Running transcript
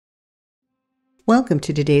Welcome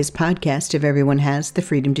to today's podcast of Everyone Has the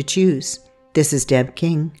Freedom to Choose. This is Deb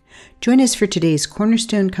King. Join us for today's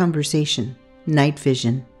Cornerstone Conversation, Night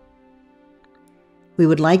Vision. We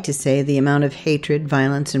would like to say the amount of hatred,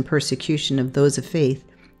 violence, and persecution of those of faith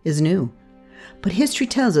is new, but history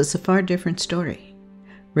tells us a far different story.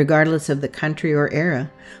 Regardless of the country or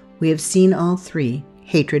era, we have seen all three: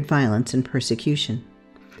 hatred, violence, and persecution.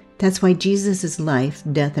 That's why Jesus' life,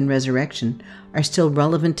 death, and resurrection are still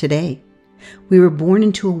relevant today. We were born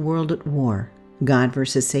into a world at war, God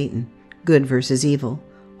versus Satan, good versus evil,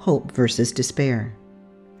 hope versus despair.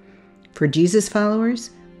 For Jesus followers,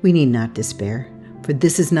 we need not despair, for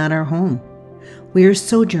this is not our home. We are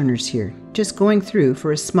sojourners here, just going through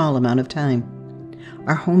for a small amount of time.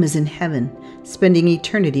 Our home is in heaven, spending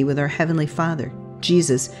eternity with our Heavenly Father,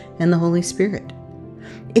 Jesus, and the Holy Spirit.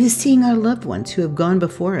 It is seeing our loved ones who have gone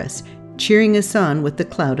before us, cheering us on with the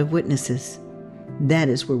cloud of witnesses. That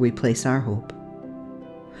is where we place our hope.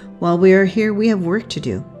 While we are here, we have work to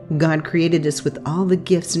do. God created us with all the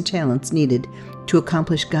gifts and talents needed to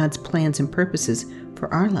accomplish God's plans and purposes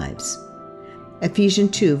for our lives.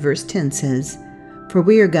 Ephesians 2 verse 10 says, "For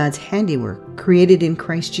we are God's handiwork, created in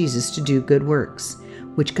Christ Jesus to do good works,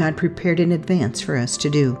 which God prepared in advance for us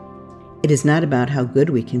to do." It is not about how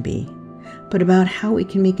good we can be, but about how we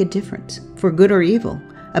can make a difference, for good or evil,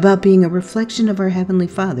 about being a reflection of our Heavenly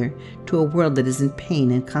Father to a world that is in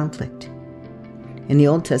pain and conflict. In the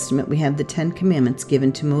Old Testament, we have the 10 Commandments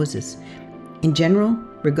given to Moses. In general,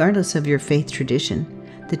 regardless of your faith tradition,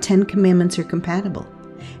 the 10 Commandments are compatible,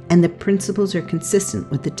 and the principles are consistent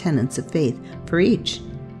with the tenets of faith for each.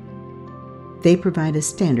 They provide a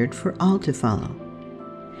standard for all to follow.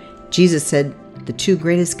 Jesus said the two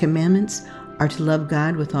greatest commandments are to love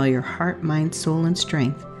God with all your heart, mind, soul, and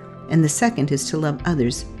strength, and the second is to love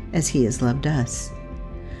others as He has loved us.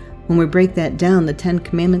 When we break that down, the 10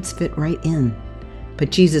 Commandments fit right in. But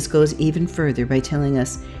Jesus goes even further by telling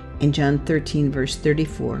us in John 13, verse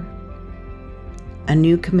 34, "A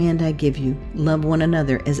new command I give you, love one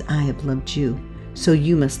another as I have loved you, so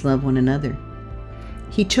you must love one another."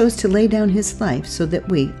 He chose to lay down His life so that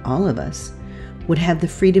we, all of us, would have the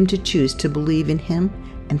freedom to choose to believe in Him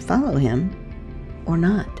and follow Him or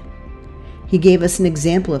not. He gave us an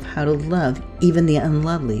example of how to love even the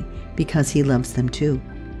unlovely because He loves them too.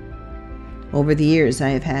 Over the years, I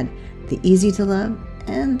have had the easy to love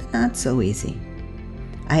and the not so easy.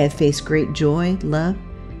 I have faced great joy, love,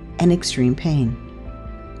 and extreme pain.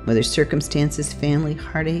 Whether circumstances, family,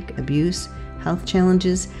 heartache, abuse, health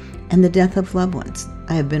challenges, and the death of loved ones,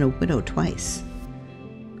 I have been a widow twice.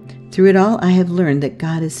 Through it all, I have learned that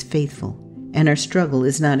God is faithful, and our struggle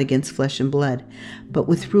is not against flesh and blood, but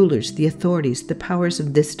with rulers, the authorities, the powers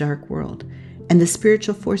of this dark world, and the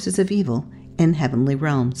spiritual forces of evil in heavenly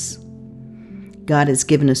realms. God has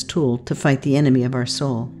given us tools to fight the enemy of our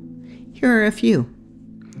soul. Here are a few.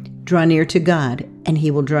 Draw near to God, and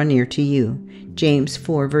He will draw near to you. James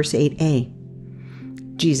 4, verse 8a.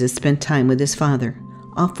 Jesus spent time with His Father.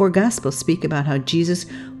 All four Gospels speak about how Jesus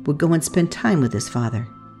would go and spend time with His Father.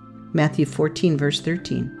 Matthew 14, verse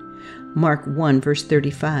 13. Mark 1, verse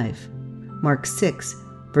 35. Mark 6,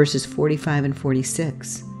 verses 45 and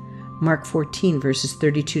 46. Mark 14, verses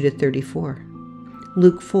 32 to 34.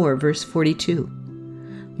 Luke 4, verse 42.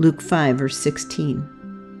 Luke 5, verse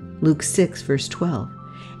 16. Luke 6, verse 12.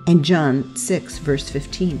 And John 6, verse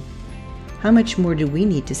 15. How much more do we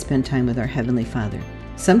need to spend time with our Heavenly Father,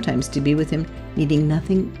 sometimes to be with Him needing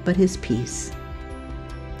nothing but His peace?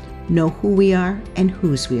 Know who we are and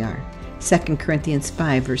whose we are. 2 Corinthians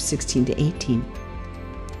 5, verse 16 to 18.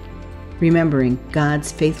 Remembering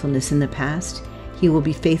God's faithfulness in the past, He will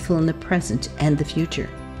be faithful in the present and the future.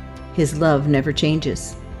 His love never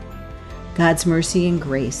changes. God's mercy and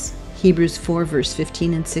grace. Hebrews 4, verse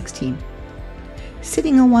 15 and 16.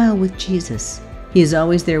 Sitting a while with Jesus. He is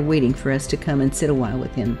always there waiting for us to come and sit a while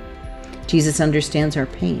with Him. Jesus understands our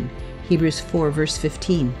pain. Hebrews 4, verse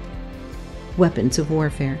 15. Weapons of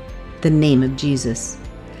warfare. The name of Jesus.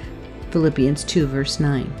 Philippians 2, verse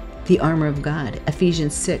 9. The armor of God.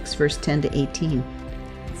 Ephesians 6, verse 10 to 18.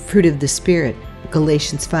 Fruit of the Spirit.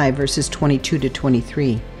 Galatians 5, verses 22 to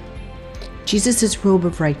 23. Jesus' robe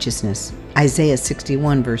of righteousness. Isaiah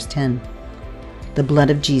 61, verse 10. The blood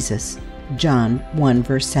of Jesus. John 1,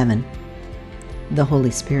 verse 7. The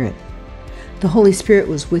Holy Spirit. The Holy Spirit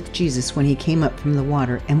was with Jesus when He came up from the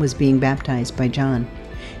water and was being baptized by John,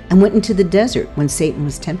 and went into the desert when Satan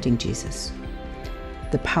was tempting Jesus.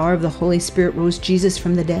 The power of the Holy Spirit rose Jesus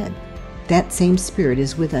from the dead. That same Spirit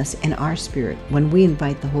is with us in our spirit when we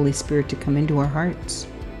invite the Holy Spirit to come into our hearts.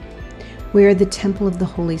 We are the temple of the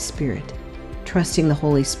Holy Spirit, trusting the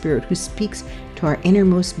Holy Spirit who speaks to our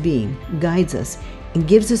innermost being, guides us, and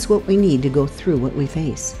gives us what we need to go through what we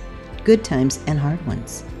face, good times and hard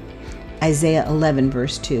ones. Isaiah 11,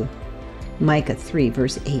 verse 2, Micah 3,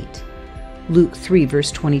 verse 8, Luke 3,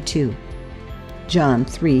 verse 22, John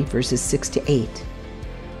 3, verses 6 to 8,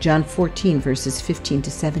 John 14, verses 15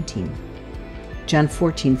 to 17, John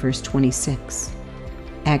 14, verse 26,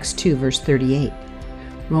 Acts 2, verse 38,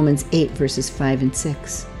 Romans 8, verses 5 and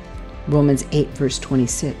 6, Romans 8, verse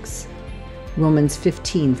 26, Romans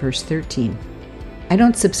 15, verse 13. I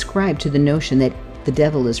don't subscribe to the notion that the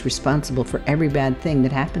devil is responsible for every bad thing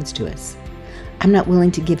that happens to us. I'm not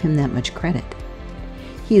willing to give him that much credit.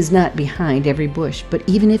 He is not behind every bush, but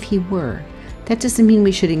even if he were, that doesn't mean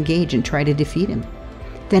we should engage and try to defeat him.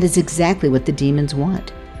 That is exactly what the demons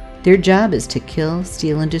want. Their job is to kill,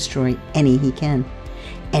 steal, and destroy any he can,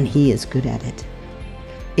 and he is good at it.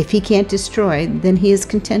 If he can't destroy, then he is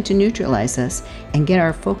content to neutralize us and get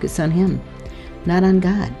our focus on him, not on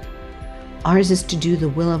God. Ours is to do the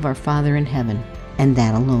will of our Father in heaven, and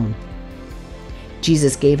that alone.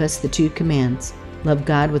 Jesus gave us the 2 commands: love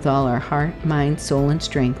God with all our heart, mind, soul, and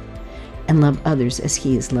strength, and love others as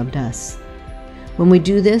he has loved us. When we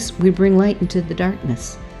do this, we bring light into the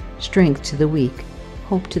darkness, strength to the weak,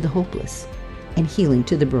 hope to the hopeless, and healing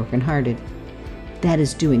to the brokenhearted. That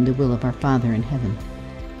is doing the will of our Father in heaven.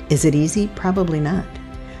 Is it easy? Probably not.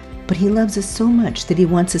 But he loves us so much that he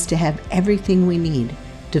wants us to have everything we need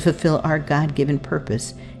to fulfill our God-given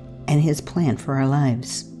purpose and his plan for our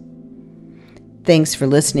lives. Thanks for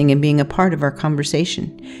listening and being a part of our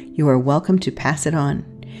conversation. You are welcome to pass it on.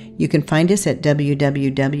 You can find us at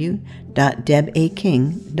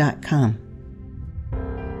www.debaking.com.